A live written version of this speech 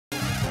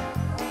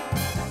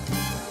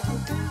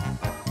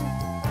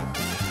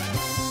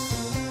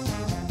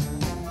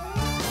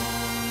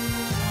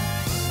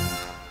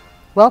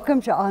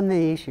Welcome to On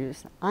the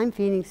Issues. I'm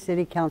Phoenix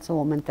City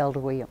Councilwoman Thelda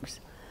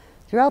Williams.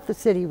 Throughout the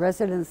city,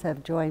 residents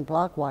have joined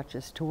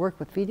Blockwatches to work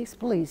with Phoenix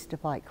police to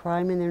fight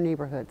crime in their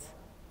neighborhoods.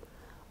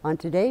 On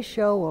today's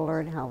show, we'll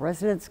learn how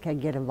residents can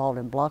get involved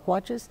in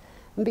Blockwatches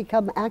and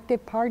become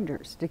active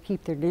partners to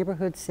keep their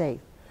neighborhoods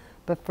safe.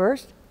 But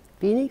first,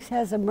 Phoenix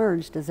has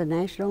emerged as a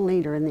national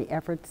leader in the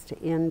efforts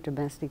to end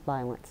domestic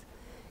violence.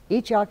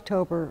 Each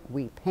October,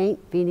 we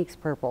paint Phoenix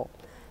purple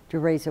to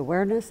raise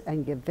awareness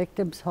and give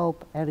victims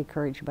hope and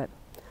encouragement.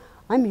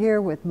 I'm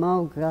here with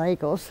Mo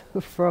Gallegos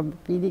from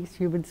Phoenix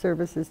Human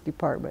Services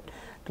Department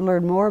to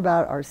learn more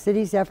about our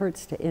city's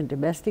efforts to end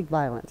domestic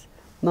violence.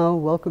 Mo,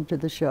 welcome to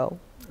the show.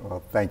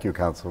 Well, thank you,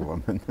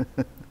 Councilwoman.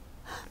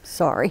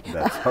 Sorry.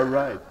 That's all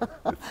right.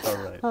 It's all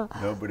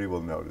right. Nobody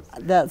will notice.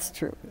 That's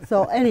true.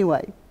 So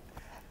anyway,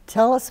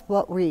 tell us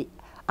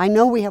I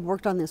know we have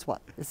worked on this,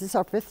 is this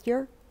our 5th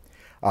year?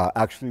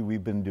 Actually,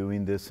 we've been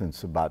doing this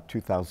since about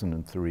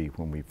 2003,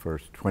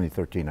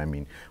 2013, I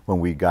mean, when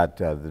we got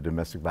the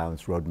domestic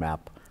violence roadmap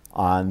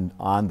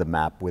on the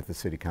map with the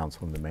City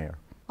Council and the Mayor.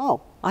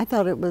 Oh, I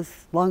thought it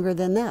was longer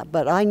than that,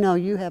 but I know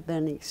you have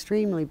been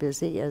extremely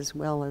busy, as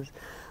well as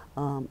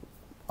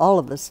all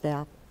of the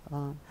staff,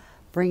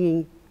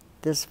 bringing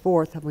this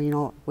forth.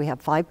 We have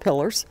 5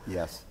 pillars.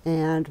 Yes.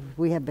 And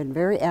we have been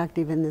very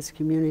active in this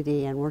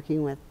community and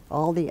working with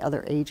all the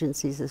other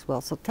agencies as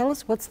well. So tell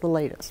us what's the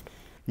latest.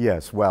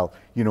 Yes, well,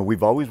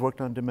 we've always worked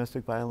on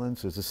domestic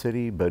violence as a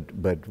city, but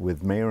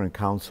with mayor and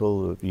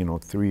council,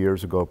 3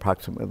 years ago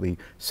approximately,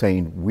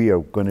 saying we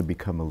are going to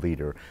become a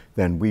leader,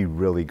 then we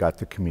really got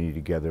the community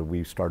together.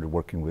 We started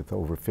working with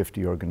over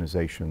 50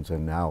 organizations,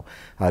 and now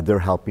they're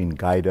helping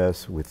guide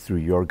us through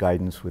your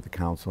guidance with the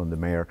council and the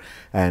mayor,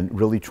 and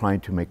really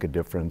trying to make a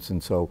difference.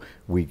 And so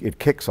it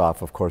kicks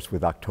off, of course,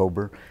 with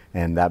October,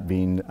 and that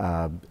being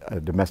a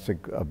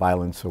Domestic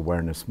Violence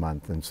Awareness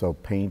Month. And so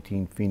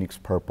painting Phoenix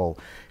purple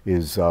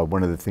is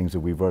one of the things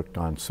that we've worked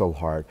on so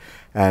hard.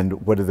 And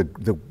one of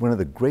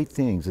the great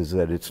things is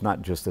that it's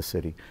not just the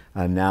city.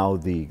 Now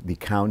the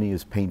county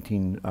is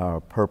painting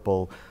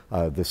purple.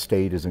 The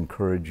state is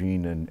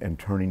encouraging and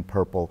turning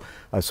purple.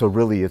 So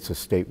really it's a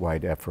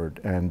statewide effort.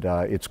 And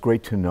it's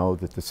great to know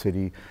that the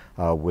city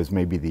was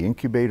maybe the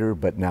incubator,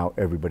 but now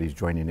everybody's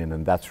joining in,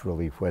 and that's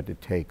really what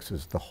it takes,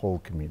 is the whole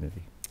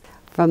community.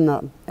 From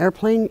the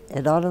airplane,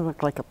 it ought to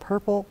look like a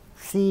purple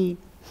sea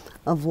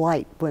of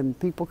light when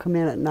people come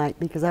in at night,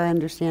 because I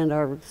understand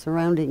our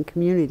surrounding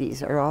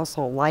communities are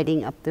also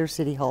lighting up their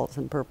city halls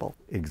in purple.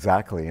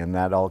 Exactly, and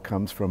that all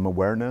comes from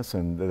awareness,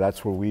 and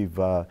that's where we've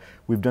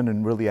done a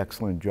really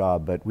excellent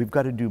job, but we've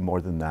got to do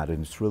more than that,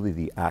 and it's really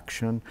the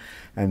action.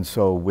 And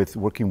so with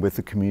working with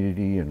the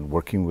community and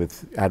working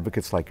with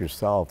advocates like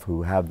yourself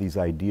who have these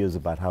ideas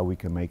about how we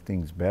can make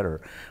things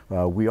better,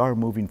 we are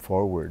moving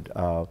forward.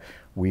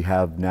 We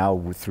have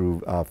now,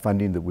 through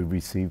funding that we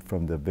received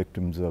from the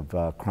Victims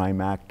of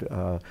Crime Act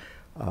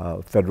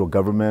federal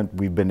government,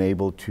 we've been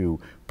able to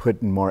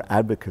put more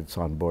advocates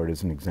on board,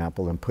 as an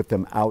example, and put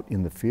them out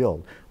in the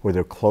field where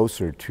they're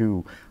closer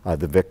to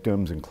the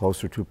victims and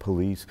closer to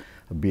police,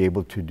 be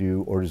able to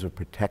do orders of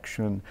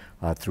protection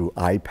through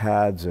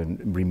iPads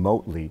and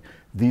remotely.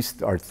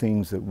 These are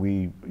things that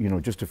we,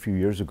 just a few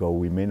years ago,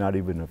 we may not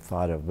even have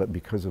thought of, but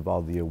because of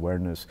all the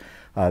awareness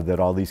that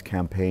all these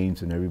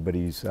campaigns and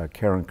everybody's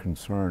care and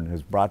concern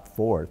has brought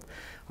forth,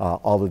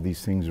 all of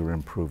these things are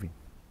improving.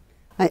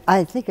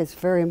 I think it's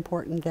very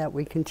important that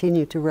we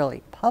continue to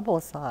really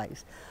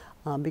publicize,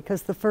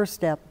 because the first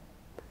step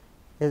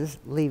is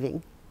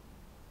leaving.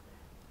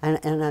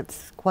 And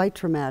that's quite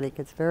traumatic.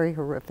 It's very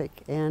horrific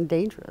and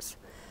dangerous.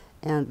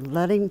 And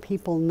letting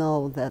people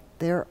know that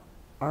there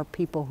are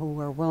people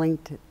who are willing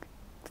to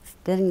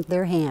extend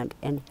their hand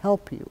and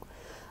help you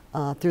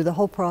through the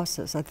whole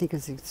process, I think,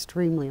 is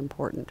extremely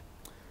important.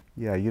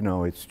 Yeah,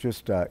 it's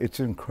just, it's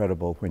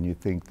incredible when you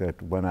think that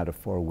 1 out of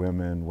 4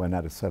 women, 1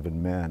 out of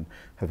 7 men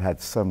have had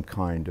some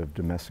kind of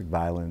domestic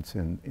violence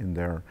in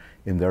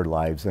their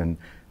lives. And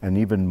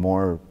even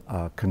more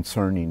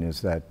concerning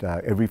is that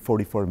every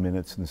 44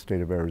 minutes in the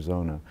state of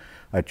Arizona,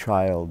 a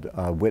child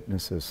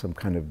witnesses some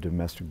kind of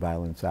domestic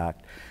violence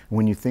act. And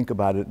when you think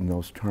about it in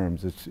those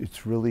terms,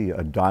 it's really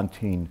a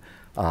daunting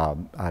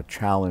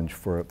challenge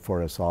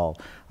for us all.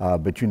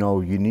 But you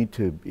need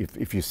to,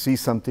 if you see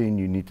something,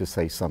 you need to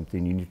say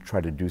something, you need to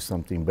try to do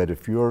something. But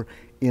if you're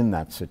in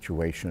that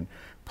situation,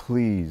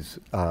 please,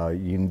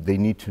 they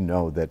need to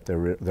know that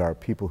there are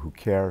people who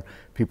care,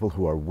 people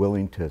who are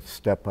willing to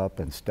step up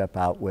and step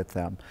out with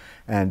them.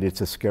 And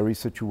it's a scary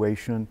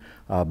situation,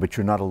 but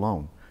you're not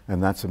alone.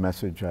 And that's a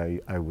message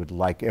I would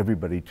like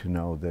everybody to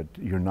know, that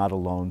you're not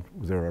alone.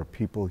 There are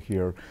people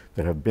here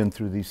that have been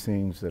through these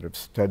things, that have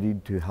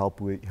studied to help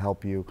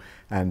you,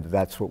 and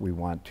that's what we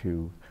want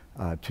to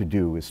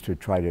do, is to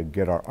try to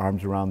get our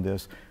arms around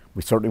this.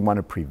 We certainly want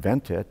to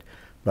prevent it,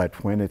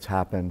 but when it's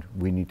happened,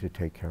 we need to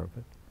take care of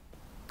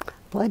it.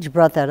 Glad you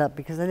brought that up,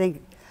 because I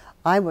think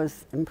I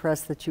was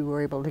impressed that you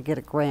were able to get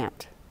a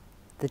grant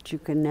that you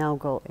can now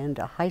go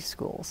into high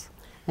schools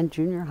and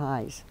junior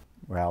highs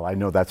Well, I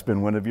know that's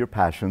been one of your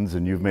passions,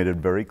 and you've made it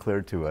very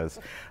clear to us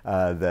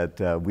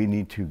that we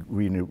need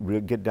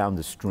to get down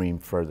the stream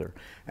further.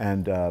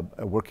 And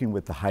working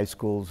with the high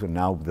schools and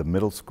now the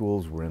middle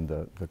schools, we're in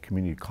the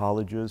community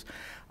colleges.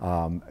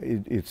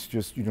 It's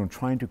just, you know,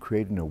 trying to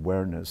create an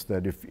awareness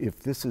that if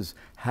this is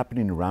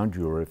happening around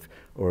you,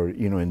 or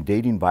you know, in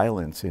dating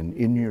violence,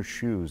 in your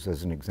shoes,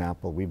 as an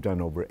example, we've done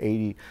over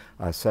 80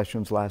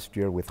 sessions last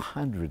year with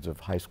hundreds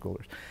of high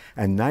schoolers,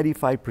 and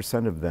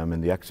 95% of them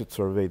in the exit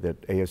survey that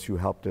ASU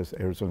helped us,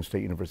 Arizona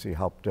State University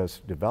helped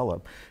us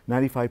develop,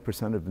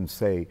 95% of them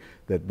say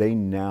that they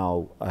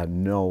now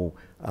know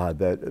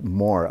that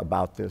more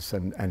about this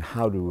and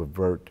how to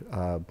avert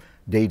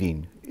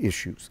dating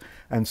issues.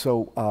 And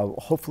so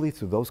hopefully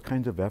through those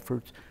kinds of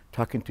efforts,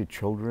 talking to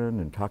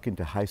children and talking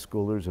to high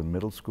schoolers and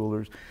middle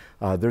schoolers,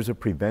 there's a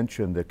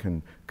prevention that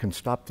can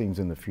stop things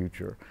in the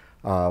future.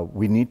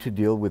 We need to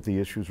deal with the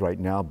issues right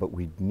now, but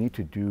we need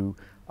to do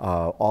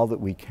all that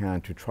we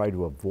can to try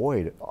to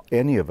avoid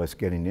any of us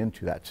getting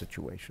into that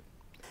situation.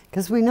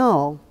 Because we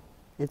know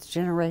it's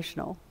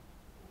generational.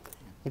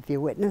 If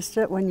you witnessed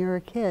it when you're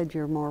a kid,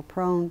 you're more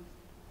prone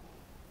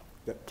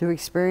to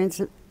experience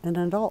it in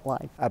adult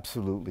life.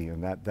 Absolutely,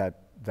 and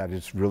that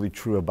is really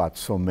true about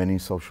so many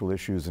social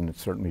issues, and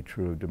it's certainly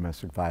true of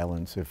domestic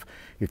violence.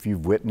 If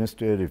you've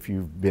witnessed it, if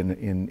you've been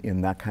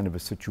in that kind of a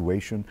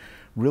situation,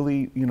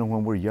 really, you know,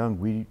 when we're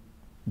young,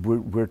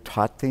 we're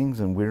taught things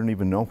and we don't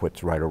even know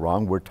what's right or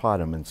wrong. We're taught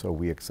them, and so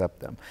we accept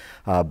them.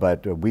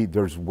 But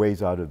there's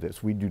ways out of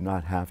this. We do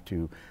not have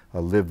to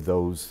live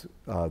those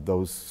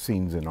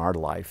scenes in our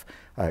life.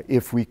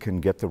 If we can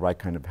get the right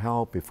kind of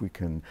help, if we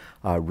can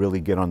really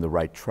get on the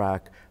right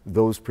track,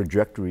 those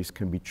trajectories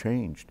can be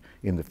changed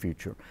in the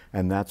future.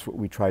 And that's what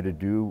we try to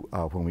do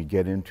when we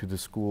get into the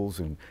schools,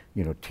 and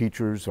you know,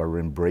 teachers are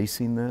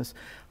embracing this.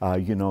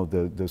 You know,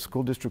 the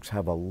school districts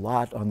have a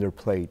lot on their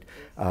plate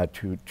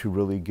to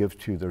really give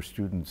to their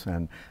students,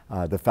 and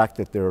the fact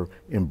that they're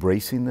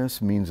embracing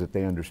this means that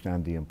they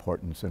understand the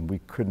importance, and we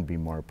couldn't be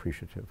more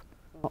appreciative.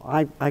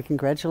 Well, I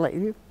congratulate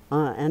you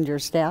and your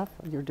staff.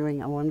 You're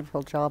doing a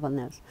wonderful job on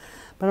this.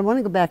 But I want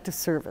to go back to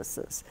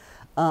services.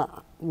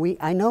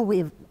 I know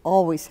we've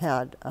always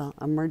had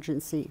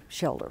emergency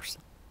shelters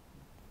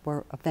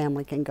where a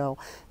family can go.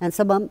 And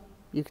some of them,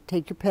 you can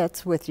take your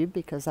pets with you,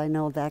 because I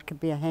know that could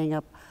be a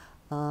hang-up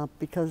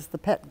because the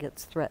pet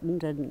gets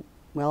threatened, and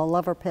we all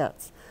love our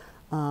pets.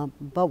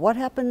 But what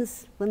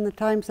happens when the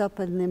time's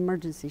up in the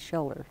emergency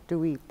shelter? Do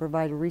we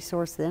provide a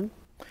resource then?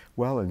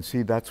 Well, and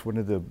see, that's one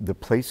of the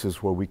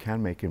places where we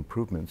can make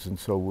improvements. And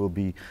so we'll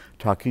be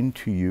talking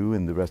to you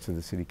and the rest of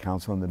the City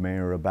Council and the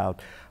Mayor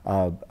about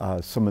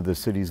some of the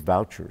city's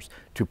vouchers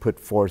to put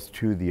forth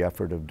to the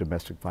effort of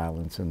domestic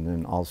violence, and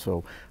then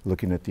also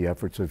looking at the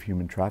efforts of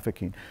human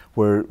trafficking,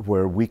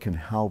 where we can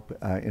help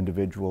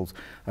individuals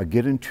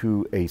get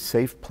into a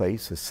safe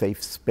place, a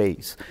safe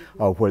space,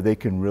 where they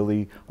can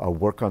really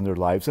work on their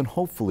lives and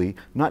hopefully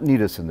not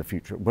need us in the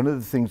future. One of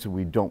the things that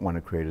we don't want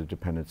to create is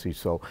dependency.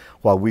 So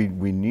while we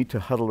need to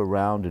huddle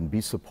around and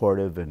be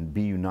supportive and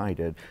be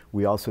united,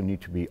 we also need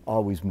to be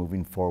always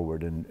moving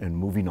forward and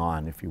moving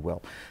on, if you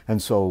will.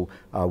 And so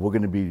we're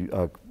going to be,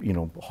 you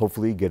know,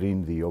 hopefully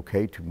getting the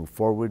okay to move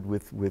forward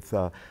with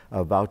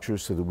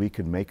vouchers so that we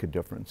can make a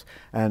difference.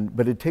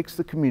 But it takes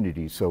the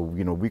community. So,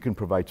 you know, we can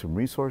provide some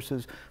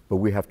resources, but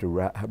we have to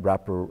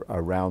wrap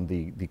around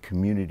the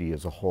community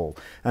as a whole.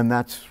 And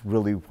that's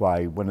really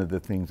why one of the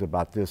things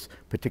about this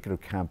particular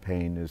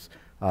campaign is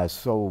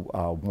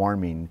so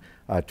warming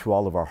to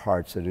all of our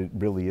hearts, that it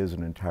really is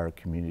an entire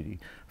community,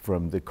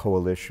 from the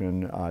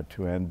coalition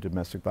to end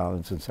domestic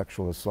violence and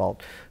sexual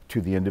assault to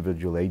the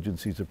individual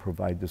agencies that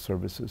provide the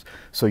services.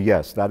 So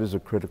yes, that is a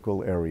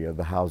critical area,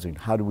 the housing.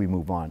 How do we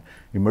move on?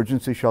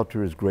 Emergency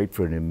shelter is great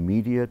for an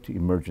immediate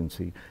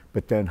emergency,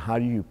 but then how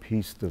do you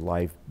piece the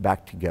life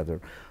back together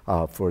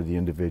for the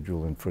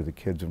individual and for the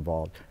kids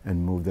involved,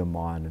 and move them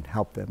on and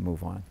help them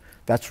move on?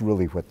 That's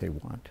really what they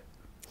want.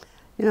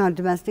 You know,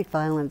 domestic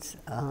violence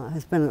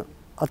has been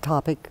a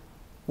topic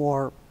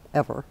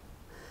forever.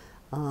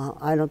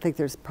 I don't think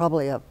there's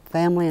probably a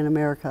family in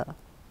America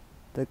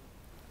that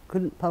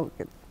couldn't poke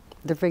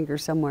their finger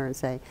somewhere and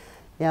say,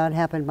 yeah, it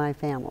happened in my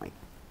family.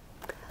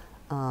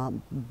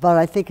 But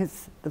I think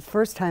it's the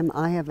first time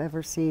I have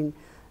ever seen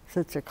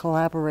such a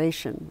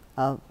collaboration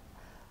of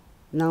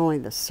not only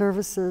the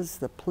services,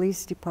 the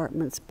police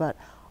departments, but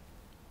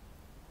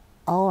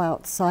all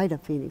outside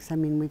of Phoenix. I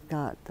mean, we've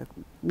got,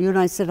 you and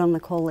I sit on the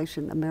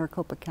coalition, the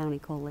Maricopa County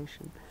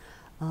Coalition,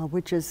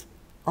 which is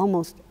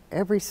almost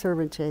every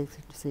servant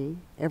agency,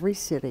 every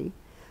city,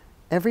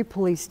 every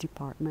police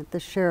department, the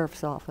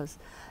sheriff's office,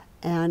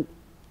 and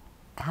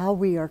how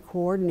we are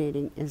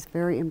coordinating is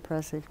very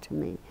impressive to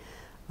me.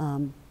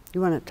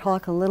 You want to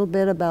talk a little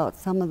bit about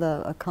some of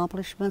the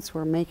accomplishments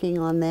we're making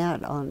on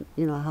that, on,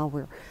 you know, how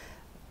we're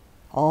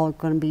all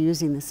going to be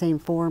using the same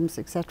forms,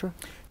 etc.?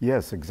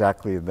 Yes,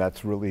 exactly.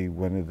 That's really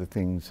one of the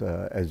things,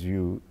 as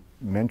you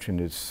mentioned,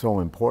 is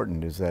so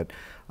important, is that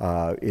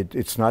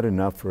It's not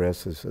enough for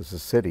us as a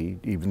city,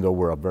 even though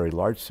we're a very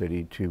large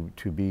city,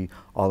 to be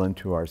all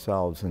into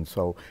ourselves. And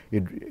so,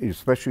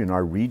 especially in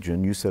our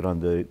region, you sit on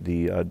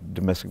the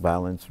Domestic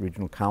Violence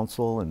Regional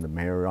Council and the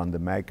mayor on the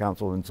MAG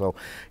Council. And so,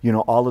 you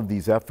know, all of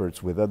these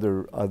efforts with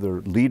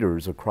other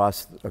leaders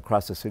across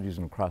the cities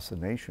and across the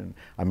nation,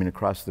 I mean,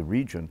 across the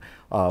region,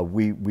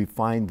 we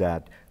find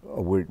that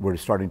we're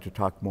starting to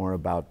talk more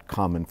about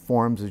common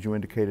forms, as you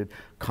indicated,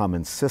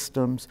 common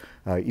systems,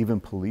 even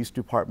police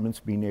departments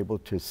being able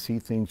to see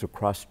things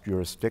across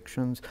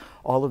jurisdictions.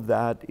 All of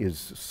that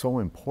is so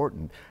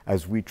important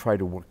as we try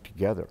to work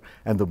together.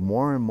 And the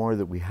more and more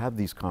that we have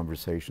these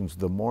conversations,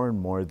 the more and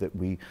more that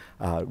we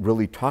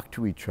really talk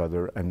to each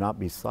other and not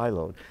be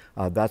siloed,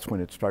 that's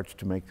when it starts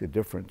to make the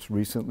difference.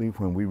 Recently,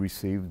 when we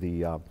received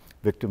the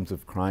Victims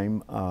of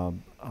Crime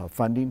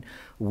funding,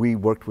 we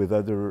worked with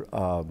other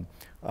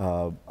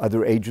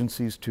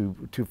agencies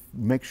to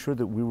make sure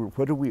that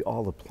what are we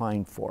all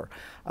applying for,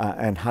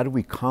 and how do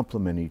we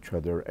complement each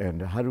other,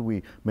 and how do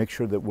we make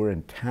sure that we're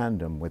in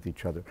tandem with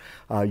each other.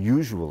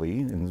 Usually,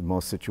 in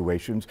most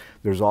situations,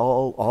 there's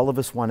all of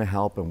us want to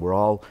help, and we're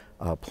all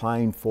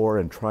applying for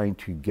and trying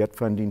to get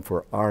funding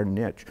for our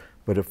niche.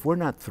 But if we're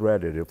not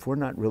threaded, if we're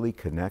not really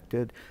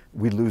connected,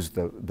 we lose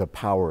the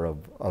power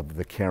of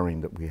the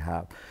caring that we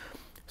have.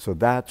 So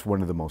that's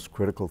one of the most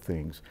critical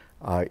things.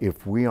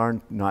 If we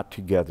aren't not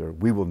together,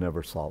 we will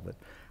never solve it.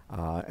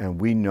 And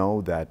we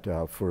know that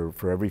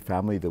for every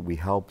family that we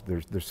help,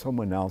 there's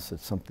someone else that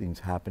something's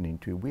happening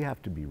to. We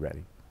have to be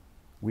ready.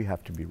 We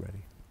have to be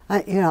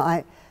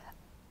ready.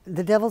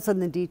 The devil's in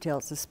the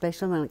details,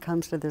 especially when it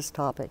comes to this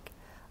topic,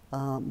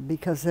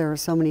 because there are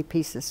so many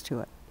pieces to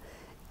it.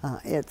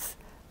 It's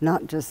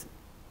not just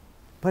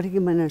putting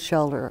them in a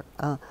shelter,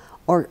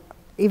 or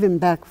even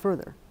back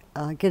further,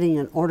 getting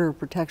an order of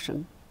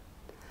protection.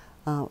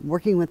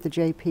 Working with the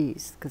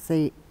JPs, because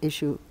they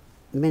issue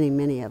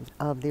many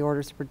of the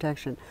orders of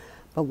protection.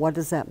 But what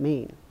does that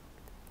mean?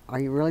 Are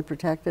you really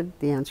protected?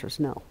 The answer is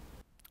no.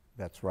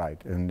 That's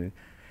right. And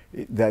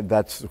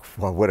that's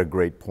what a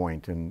great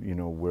point. And you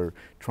know, we're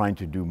trying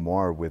to do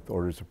more with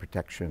orders of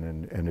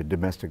protection and a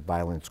domestic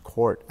violence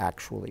court,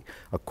 actually,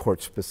 a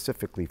court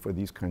specifically for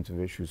these kinds of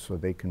issues so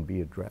they can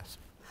be addressed.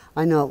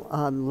 I know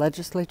the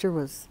legislature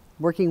was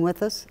working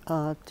with us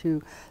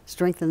to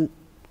strengthen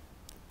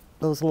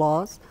those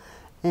laws.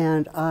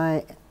 And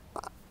I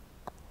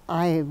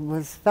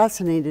was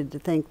fascinated to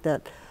think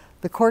that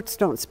the courts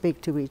don't speak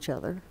to each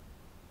other.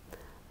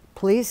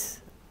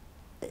 Police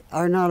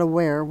are not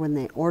aware when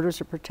the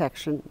orders of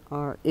protection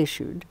are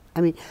issued.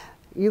 I mean,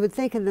 you would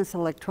think in this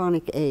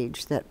electronic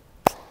age that,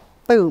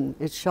 boom,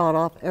 it's shot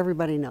off,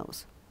 everybody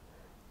knows.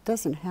 It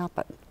doesn't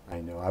happen. I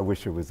know, I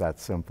wish it was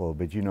that simple,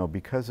 but you know,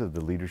 because of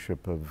the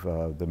leadership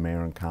of the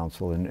mayor and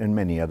council and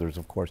many others,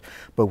 of course,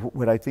 but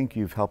what I think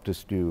you've helped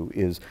us do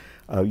is,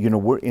 you know,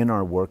 we're in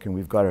our work and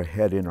we've got our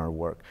head in our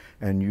work,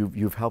 and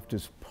you've helped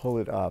us pull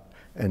it up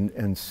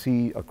and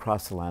see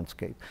across the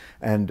landscape.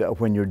 And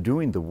when you're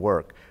doing the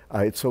work,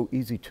 it's so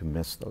easy to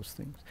miss those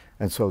things.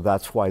 And so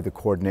that's why the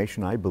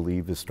coordination, I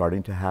believe, is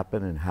starting to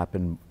happen and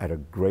happen at a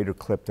greater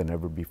clip than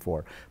ever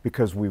before,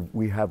 because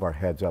we have our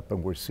heads up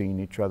and we're seeing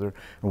each other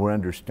and we're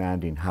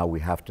understanding how we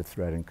have to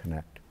thread and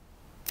connect.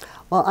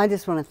 Well, I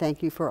just want to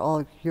thank you for all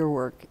of your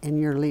work and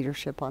your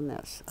leadership on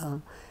this.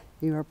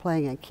 You are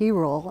playing a key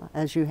role,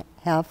 as you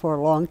have for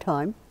a long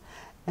time,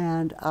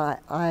 and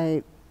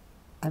I'm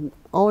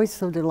always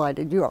so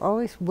delighted. You are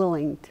always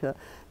willing to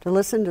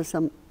listen to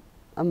some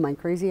of my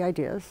crazy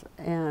ideas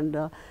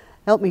and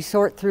help me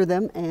sort through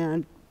them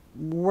and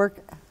work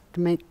to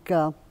make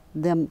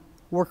them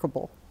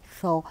workable.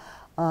 So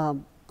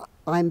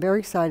I'm very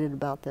excited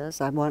about this.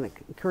 I want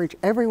to encourage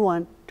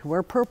everyone to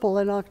wear purple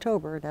in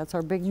October. That's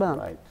our big month.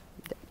 Right.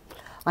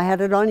 I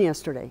had it on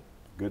yesterday.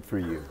 Good for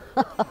you.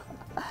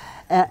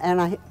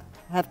 And I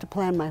have to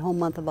plan my whole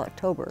month of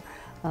October.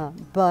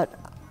 But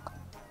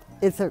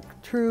it's a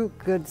true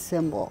good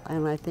symbol,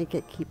 and I think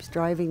it keeps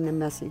driving the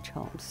message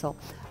home. So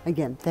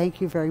again,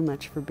 thank you very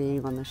much for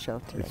being on the show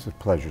today. It's a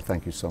pleasure.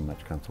 Thank you so much,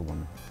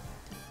 Councilwoman.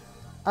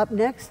 Up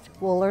next,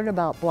 we'll learn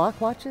about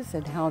Blockwatches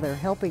and how they're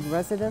helping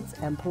residents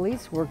and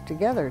police work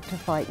together to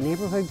fight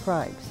neighborhood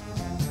crimes.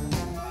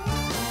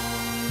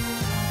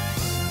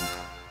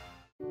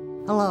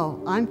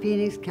 Hello, I'm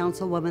Phoenix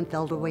Councilwoman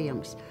Thelda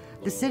Williams.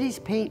 The city's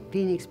Paint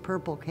Phoenix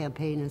Purple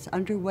campaign is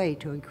underway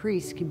to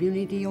increase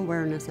community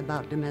awareness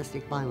about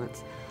domestic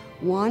violence.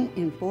 1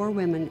 in 4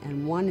 women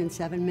and 1 in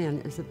 7 men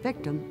is a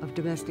victim of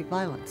domestic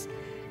violence.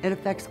 It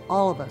affects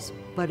all of us,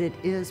 but it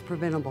is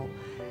preventable.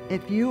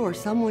 If you or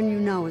someone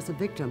you know is a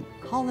victim,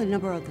 call the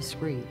number on the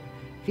screen.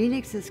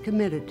 Phoenix is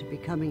committed to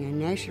becoming a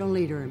national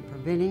leader in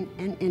preventing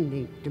and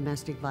ending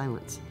domestic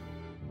violence.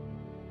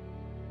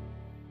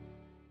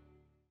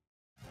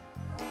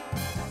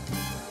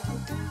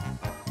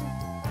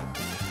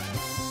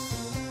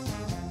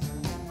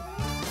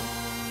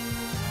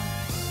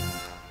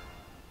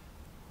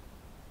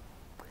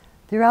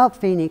 Throughout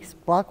Phoenix,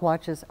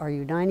 Blockwatches are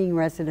uniting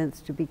residents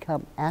to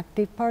become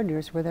active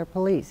partners with our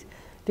police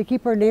to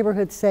keep our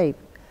neighborhoods safe.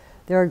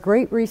 There are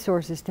great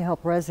resources to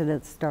help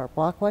residents start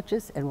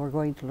Blockwatches, and we're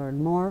going to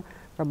learn more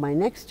from my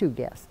next two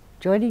guests.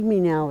 Joining me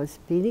now is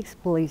Phoenix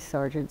Police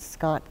Sergeant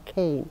Scott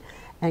Cain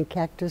and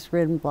Cactus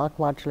Wren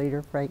Blockwatch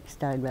leader Frank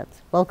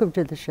Steinmetz. Welcome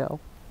to the show.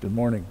 Good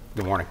morning.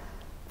 Good morning.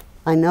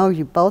 I know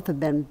you both have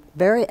been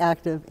very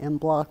active in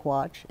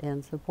Blockwatch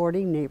and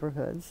supporting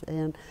neighborhoods,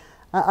 and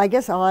I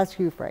guess I'll ask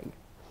you, Frank,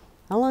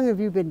 how long have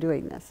you been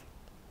doing this?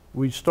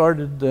 We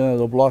started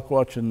the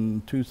Blockwatch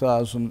in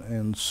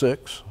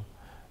 2006.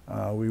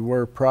 We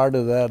were, prior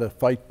to that, a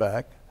fight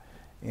back,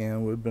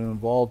 and we've been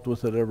involved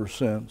with it ever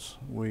since.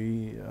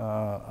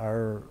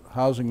 Our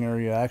housing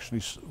area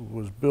actually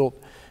was built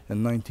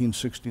in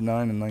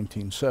 1969 and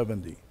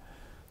 1970.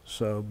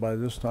 So by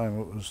this time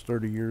it was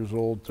 30 years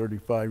old,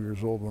 35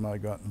 years old when I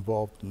got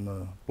involved in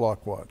the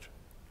Blockwatch.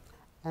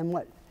 And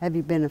what have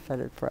you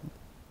benefited from?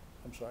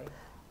 I'm sorry?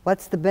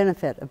 What's the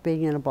benefit of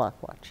being in a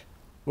Blockwatch?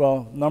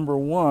 Well, number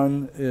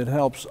one, it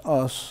helps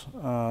us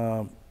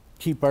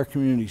keep our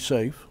community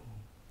safe.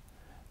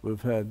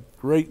 We've had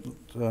great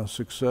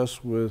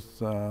success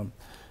with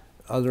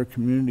other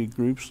community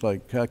groups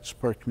like Cactus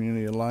Park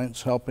Community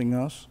Alliance helping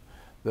us.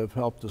 They've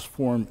helped us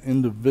form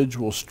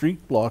individual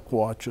street block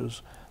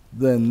watches.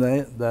 Then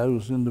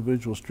those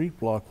individual street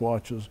block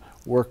watches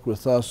work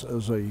with us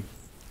as a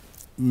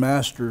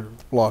master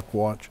block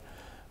watch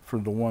for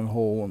the 1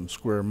 whole and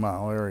square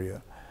mile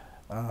area.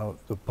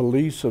 The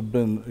police have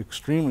been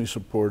extremely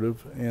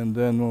supportive, and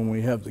then when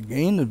we have the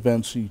G.A.I.N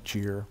events each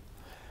year,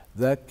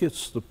 that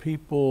gets the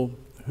people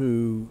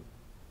who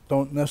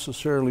don't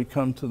necessarily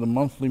come to the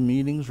monthly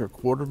meetings or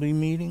quarterly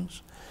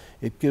meetings.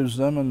 It gives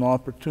them an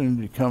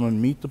opportunity to come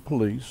and meet the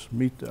police,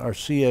 meet our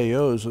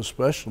CAOs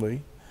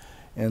especially,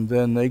 and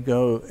then they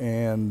go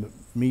and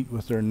meet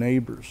with their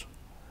neighbors.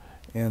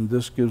 And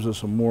this gives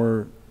us a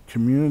more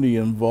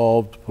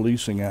community-involved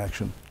policing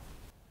action.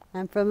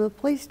 And from the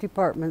police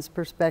department's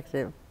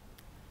perspective?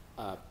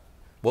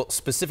 Well,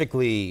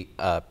 specifically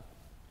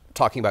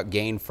talking about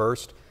G.A.I.N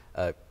first,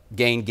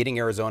 G.A.I.N, Getting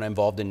Arizona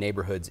Involved in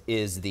Neighborhoods,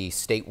 is the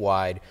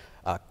statewide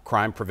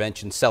crime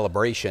prevention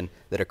celebration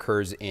that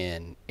occurs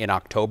in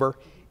October,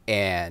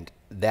 and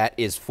that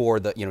is for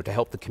the, to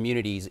help the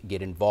communities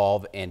get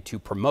involved and to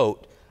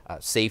promote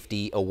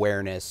safety,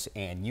 awareness,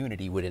 and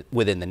unity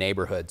within the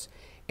neighborhoods.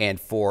 And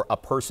for a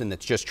person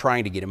that's just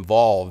trying to get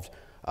involved,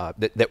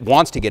 that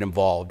wants to get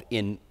involved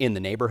in the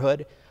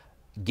neighborhood,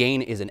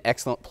 G.A.I.N is an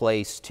excellent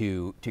place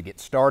to get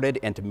started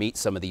and to meet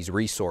some of these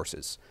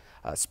resources.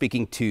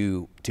 Speaking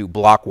to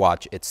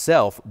Blockwatch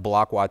itself,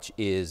 Blockwatch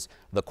is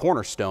the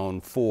cornerstone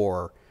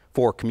for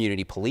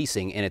community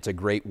policing, and it's a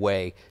great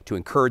way to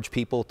encourage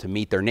people to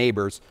meet their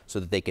neighbors so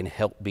that they can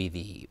help be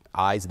the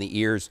eyes and the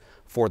ears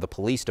for the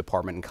police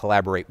department and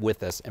collaborate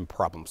with us and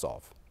problem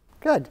solve.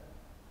 Good.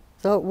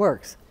 So it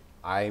works.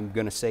 I'm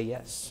going to say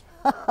yes.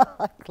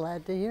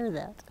 Glad to hear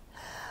that.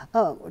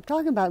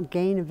 Talking about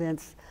G.A.I.N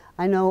events,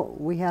 I know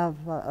we have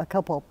a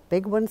couple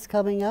big ones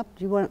coming up.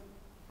 Do you want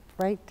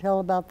Frank tell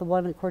about the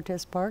one at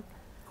Cortez Park?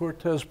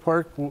 Cortez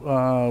Park,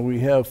 we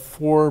have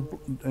 4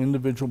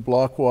 individual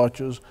block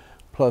watches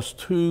plus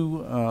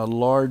 2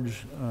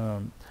 large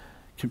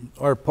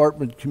our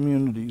apartment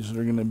communities that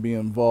are going to be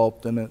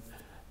involved in it,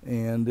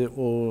 and it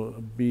will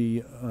be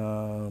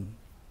the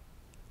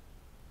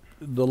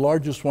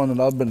largest one that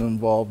I've been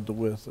involved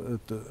with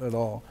at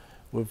all.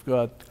 We've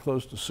got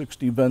close to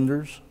 60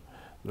 vendors.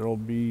 There will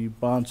be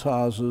bounce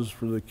houses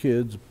for the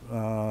kids.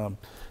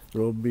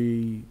 There will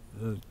be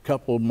a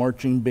couple of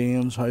marching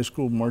bands, high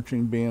school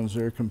marching bands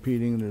there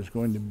competing. There's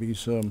going to be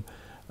some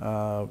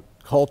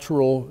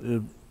cultural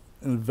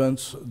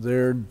events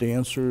there,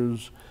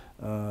 dancers,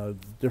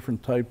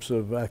 different types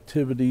of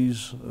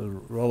activities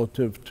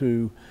relative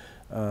to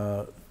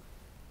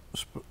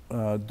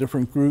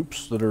different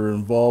groups that are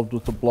involved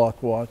with the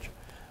Blockwatch.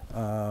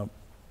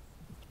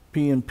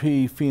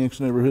 P&P,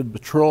 Phoenix Neighborhood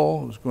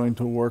Patrol, is going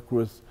to work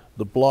with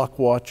the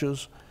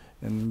Blockwatches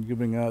and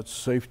giving out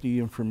safety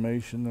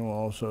information. They'll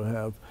also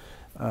have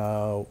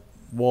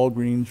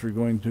Walgreens are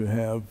going to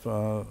have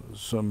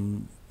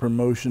some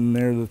promotion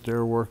there that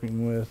they're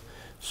working with.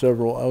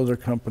 Several other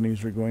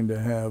companies are going to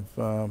have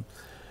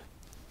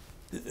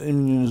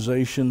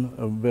immunization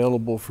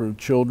available for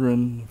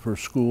children, for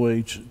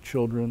school-age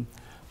children.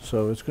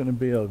 So it's going to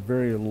be a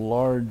very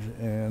large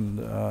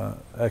and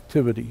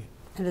activity.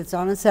 And it's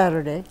on a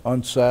Saturday.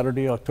 On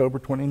Saturday, October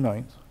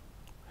 29th.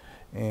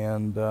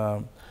 And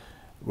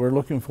we're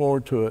looking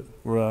forward to it.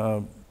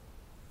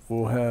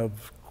 We'll have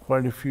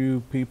quite a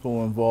few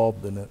people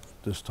involved in it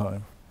this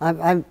time.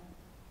 I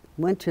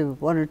went to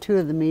 1 or 2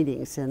 of the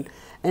meetings, and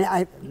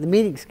the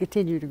meetings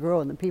continue to grow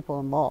and the people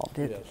involved.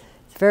 Yes.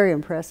 It's very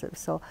impressive.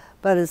 So,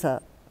 but as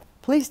a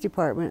police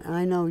department,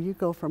 I know you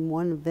go from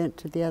one event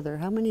to the other.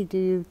 How many do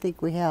you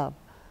think we have?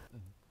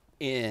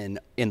 In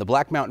the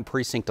Black Mountain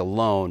precinct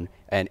alone,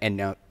 and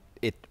now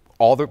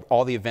all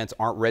the events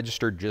aren't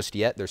registered just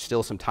yet. There's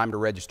still some time to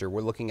register.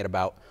 We're looking at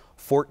about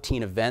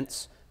 14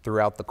 events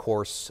throughout the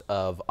course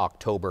of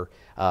October.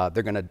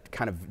 They're going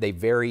to they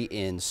vary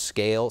in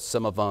scale.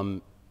 Some of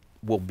them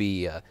will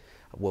be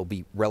will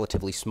be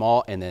relatively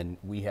small, and then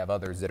we have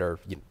others that are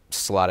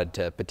slotted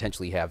to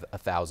potentially have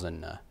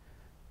 1,000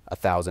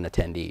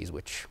 attendees,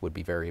 which would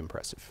be very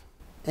impressive.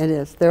 It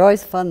is. They're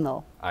always fun,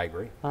 though. I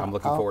agree. I'm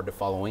looking forward to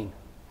Halloween.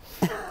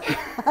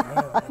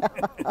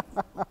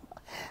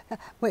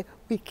 We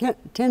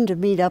tend to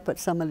meet up at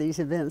some of these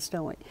events,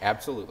 don't we?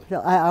 Absolutely. So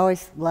I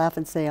always laugh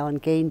and say on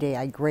G.A.I.N Day,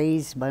 I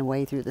grazed my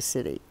way through the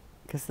city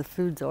because the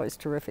food's always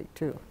terrific,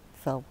 too.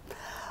 So,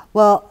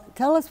 well,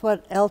 tell us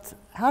what else,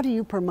 how do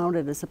you promote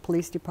it as a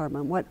police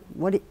department?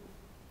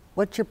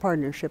 What's your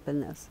partnership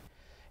in this?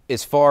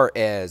 As far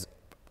as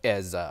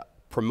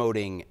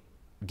promoting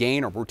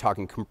G.A.I.N, or we're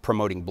talking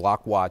promoting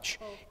Blockwatch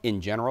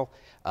in general,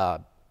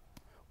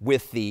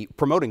 with the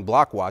promoting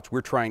Blockwatch,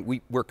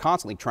 we're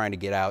constantly trying to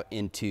get out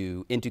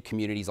into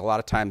communities. A lot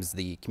of times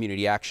the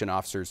community action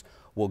officers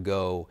will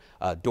go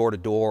door to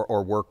door,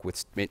 or work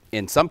with,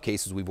 in some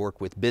cases we've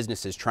worked with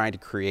businesses trying to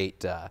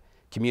create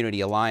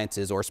community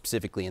alliances, or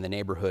specifically in the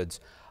neighborhoods,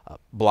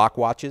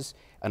 Blockwatches.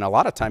 And a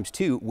lot of times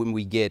too, when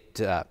we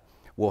get,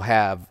 we'll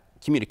have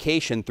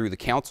communication through the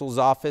council's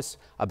office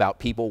about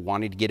people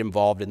wanting to get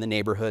involved in the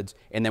neighborhoods,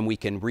 and then we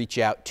can reach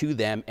out to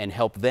them and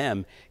help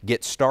them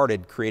get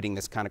started creating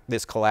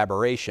this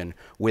collaboration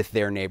with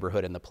their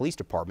neighborhood and the police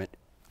department.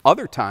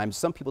 Other times,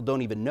 some people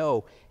don't even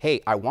know, hey,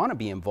 I want to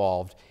be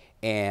involved,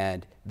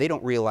 and they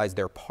don't realize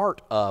they're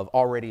part of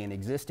already an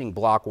existing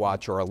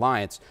Blockwatch or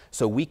alliance,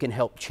 so we can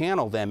help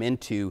channel them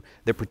into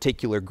the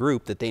particular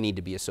group that they need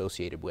to be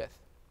associated with.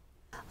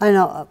 I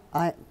know,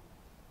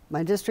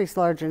 my district's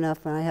large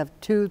enough, and I have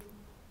 2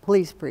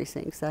 police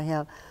precincts. I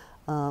have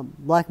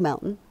Black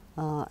Mountain,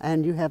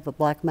 and you have the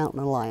Black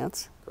Mountain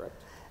Alliance. Correct.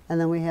 And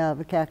then we have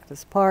the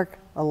Cactus Park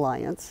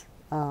Alliance.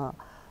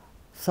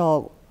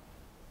 So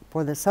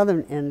for the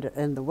southern end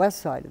and the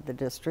west side of the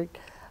district,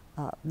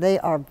 they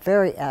are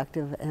very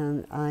active,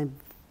 and I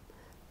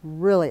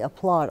really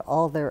applaud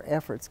all their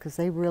efforts because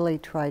they really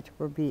try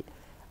to be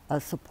a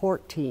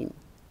support team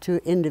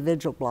to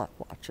individual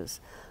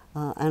Blockwatches.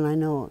 And I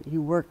know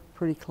you work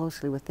pretty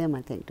closely with them,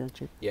 I think,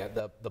 don't you? Yeah,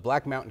 the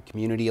Black Mountain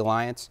Community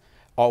Alliance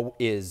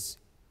is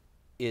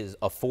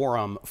a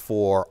forum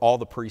for all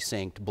the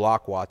precinct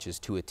Blockwatches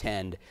to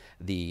attend.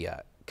 The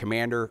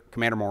Commander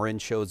Wren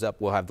shows up.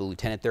 We'll have the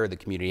lieutenant there. The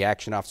community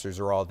action officers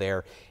are all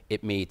there.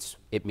 It meets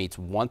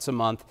once a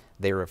month.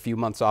 They're a few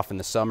months off in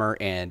the summer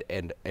and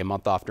a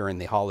month off during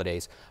the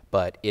holidays.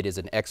 But it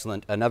is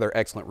another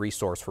excellent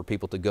resource for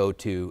people to go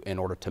to in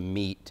order to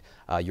meet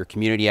your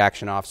community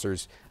action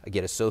officers,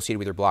 get associated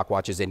with your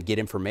Blockwatches, and get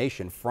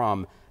information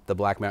from the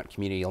Black Mountain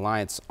Community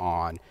Alliance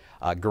on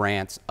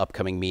grants,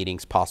 upcoming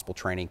meetings, possible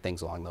training,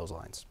 things along those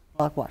lines.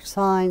 Blockwatch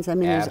signs. I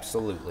mean,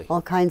 absolutely, there's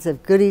all kinds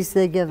of goodies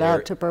they give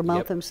out to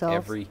promote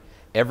themselves.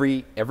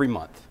 Every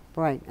month.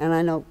 Right, and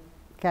I know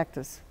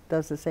Cactus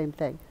does the same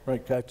thing.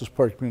 Right, Cactus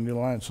Park Community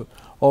Alliance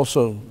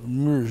also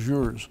mirrors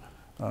yours.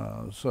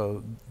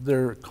 So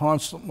they're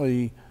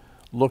constantly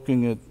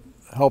looking at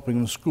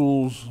helping the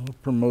schools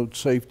promote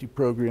safety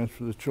programs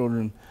for the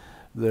children.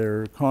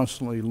 They're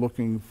constantly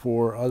looking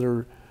for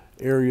other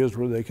areas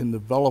where they can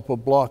develop a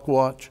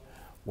Blockwatch.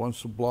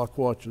 Once the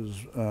Blockwatch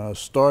is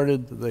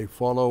started, they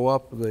follow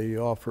up, they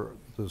offer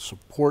the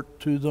support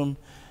to them.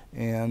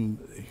 And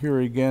here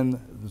again,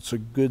 it's a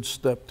good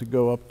step to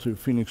go up to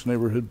Phoenix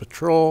Neighborhood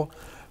Patrol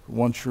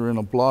once you're in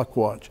a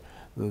Blockwatch.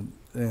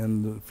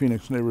 And the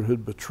Phoenix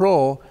Neighborhood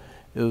Patrol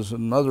is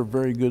another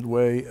very good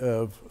way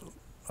of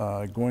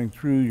going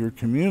through your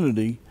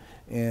community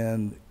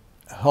and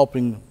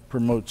helping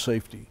promote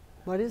safety.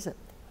 What is it?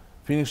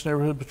 Phoenix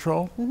Neighborhood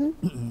Patrol.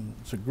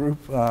 It's a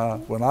group.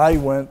 When I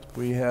went,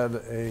 we had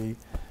a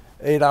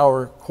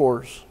 8-hour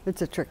course.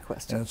 It's a trick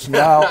question. And it's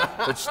now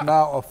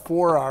a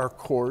 4-hour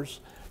course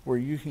where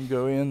you can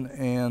go in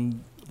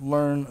and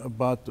learn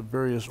about the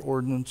various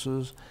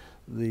ordinances,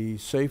 the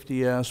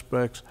safety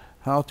aspects,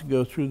 how to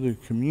go through the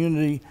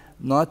community,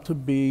 not to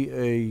be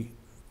a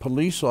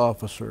police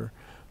officer,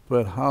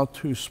 but how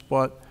to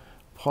spot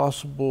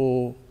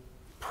possible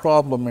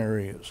problem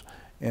areas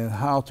and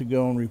how to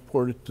go and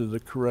report it to the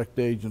correct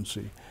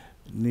agency.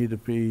 You need to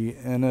be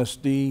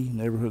NSD,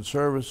 Neighborhood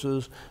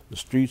Services, the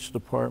Streets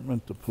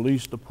Department, the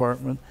Police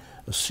Department.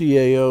 A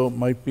CAO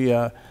might be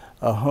a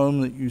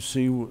home that you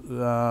see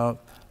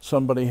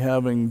somebody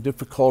having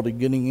difficulty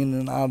getting in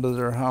and out of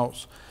their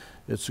house.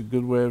 It's a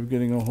good way of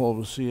getting a hold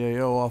of a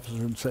CAO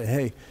officer and say,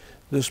 hey,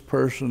 this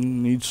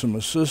person needs some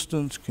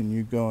assistance. Can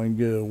you go and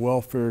get a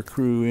welfare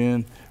crew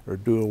in or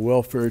do a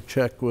welfare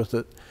check with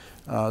it?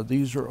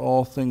 These are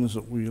all things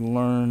that we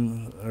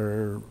learn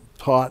or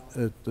taught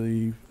at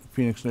the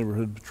Phoenix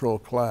Neighborhood Patrol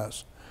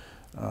class.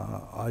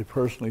 I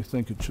personally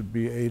think it should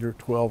be 8 or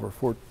 12 or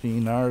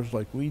 14 hours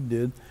like we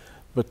did,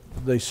 but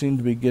they seem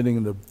to be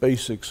getting the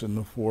basics in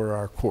the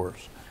 4-hour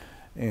course.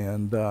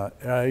 And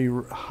I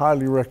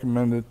highly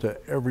recommend it to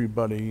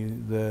everybody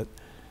that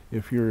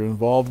if you're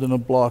involved in a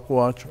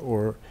Blockwatch,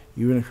 or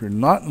even if you're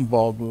not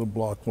involved with a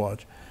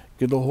Blockwatch,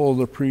 get a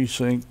hold of the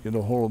precinct, get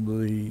a hold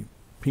of the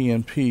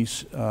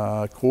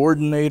PNP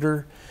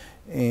coordinator,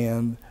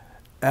 and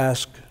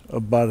ask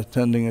about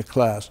attending a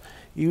class.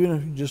 even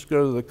if you just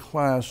go to the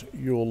class,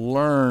 you'll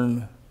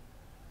learn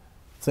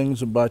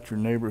things about your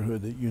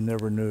neighborhood that you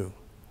never knew.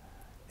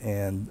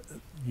 And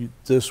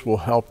this will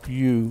help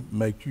you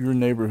make your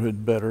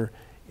neighborhood better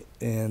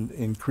and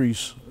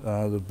increase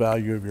the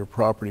value of your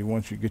property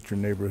once you get your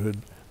neighborhood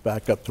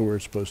back up to where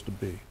it's supposed to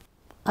be.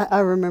 I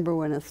remember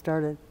when it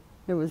started.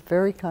 It was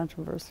very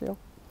controversial.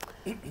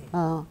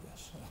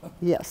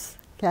 Yes,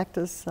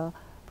 Cactus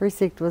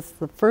Precinct was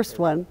the first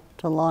one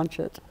to launch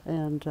it,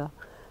 and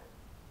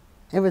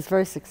it was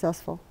very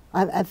successful.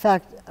 In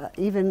fact,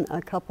 even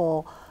a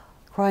couple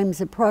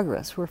crimes in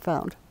progress were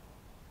found.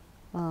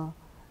 And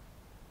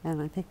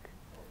I think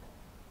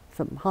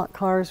some hot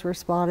cars were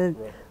spotted,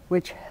 right,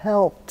 which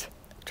helped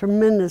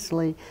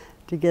tremendously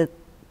to get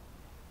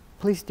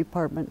police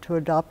department to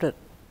adopt it,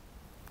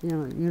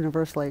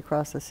 universally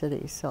across the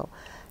city. So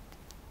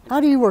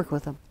how do you work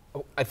with them?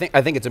 I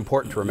think it's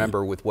important to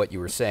remember with what you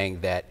were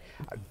saying that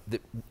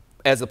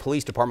as the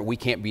police department, we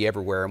can't be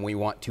everywhere, and we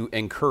want to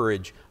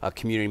encourage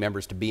community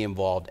members to be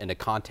involved and to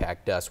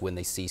contact us when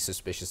they see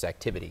suspicious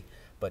activity.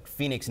 But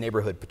Phoenix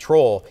Neighborhood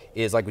Patrol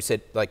is, like we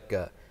said, like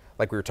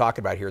we were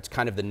talking about here, it's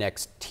kind of the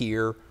next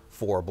tier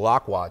for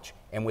Blockwatch,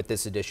 and with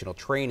this additional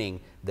training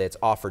that's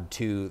offered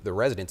to the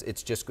residents,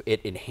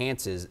 it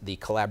enhances the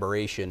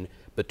collaboration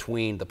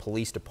between the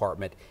police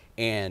department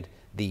and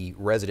the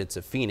residents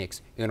of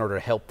Phoenix in order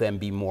to help them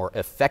be more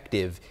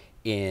effective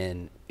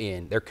in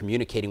their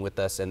communicating with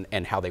us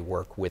and how they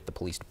work with the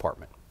police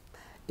department.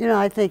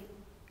 I think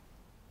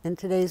in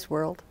today's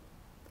world,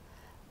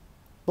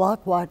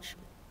 Blockwatch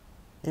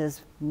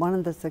is one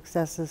of the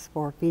successes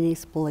for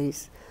Phoenix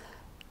Police.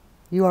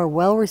 You are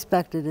well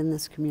respected in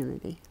this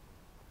community,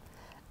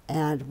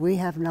 and we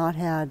have not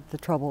had the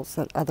troubles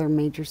that other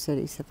major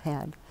cities have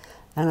had.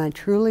 And I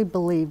truly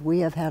believe we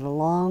have had a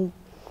long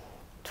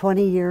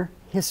 20-year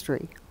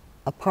history,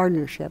 a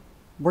partnership,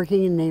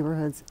 working in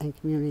neighborhoods and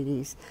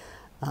communities.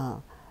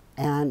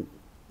 And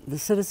the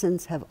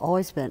citizens have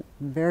always been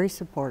very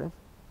supportive.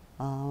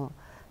 A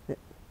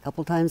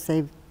couple times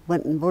they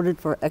went and voted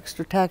for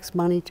extra tax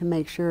money to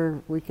make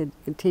sure we could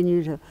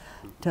continue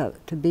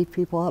to beat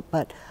people up.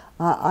 But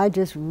I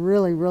just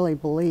really, really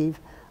believe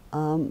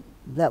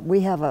that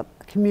we have a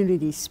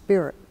community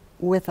spirit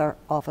with our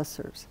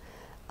officers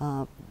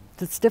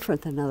that's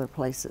different than other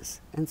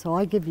places. And so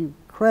I give you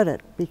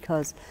credit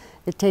because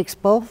it takes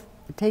both.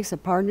 It takes a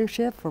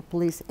partnership for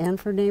police and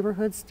for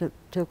neighborhoods to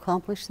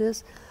accomplish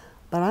this.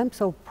 But I'm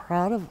so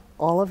proud of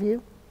all of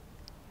you.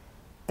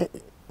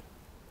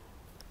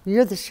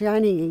 You're the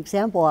shining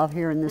example out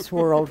here in this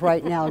world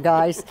right now,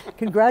 guys.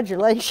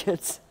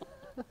 Congratulations.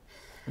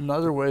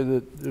 Another way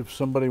that if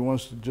somebody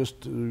wants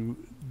to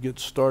get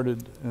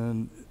started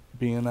and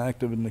being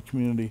active in the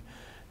community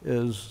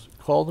is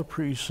call the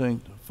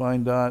precinct,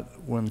 find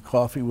out when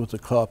Coffee with a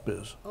Cop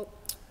is. Oh,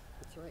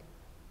 that's right.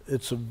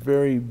 It's a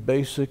very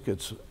basic,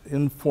 it's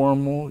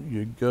informal.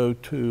 You go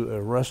to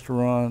a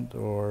restaurant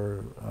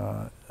or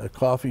a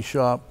coffee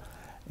shop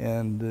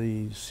and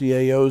the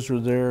CAOs are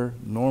there.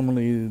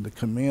 Normally the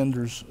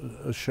commanders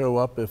show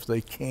up if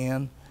they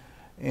can,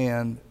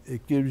 and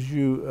it gives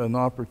you an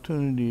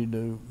opportunity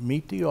to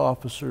meet the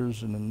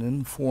officers in an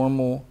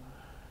informal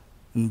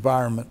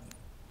environment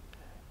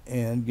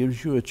and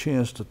gives you a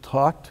chance to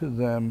talk to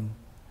them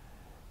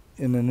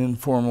in an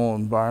informal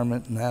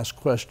environment and ask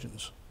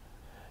questions,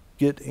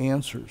 get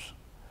answers.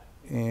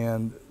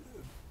 And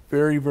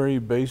very, very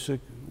basic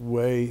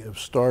way of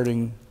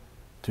starting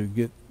to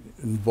get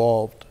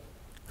involved.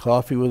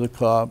 Coffee with a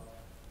Cop,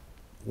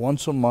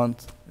 once a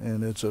month,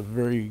 and it's a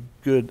very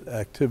good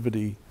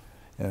activity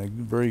and a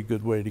very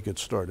good way to get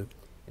started.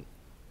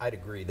 I'd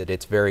agree that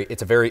it's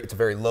a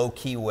very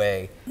low-key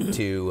way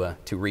to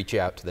reach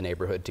out to the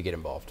neighborhood to get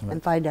involved.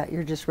 And find out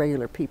you're just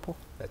regular people.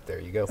 There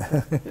you go.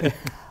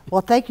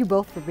 Well, thank you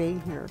both for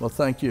being here. Well,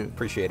 thank you.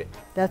 Appreciate it.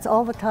 That's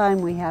all the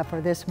time we have for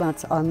this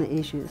month's On the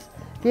Issues.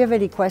 If you have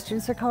any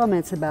questions or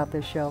comments about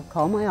this show,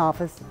 call my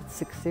office at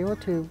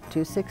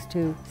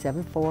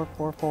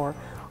 602-262-7444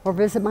 or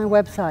visit my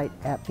website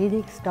at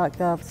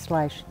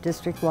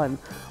phoenix.gov/District 1.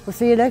 We'll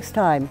see you next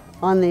time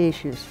on The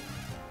Issues.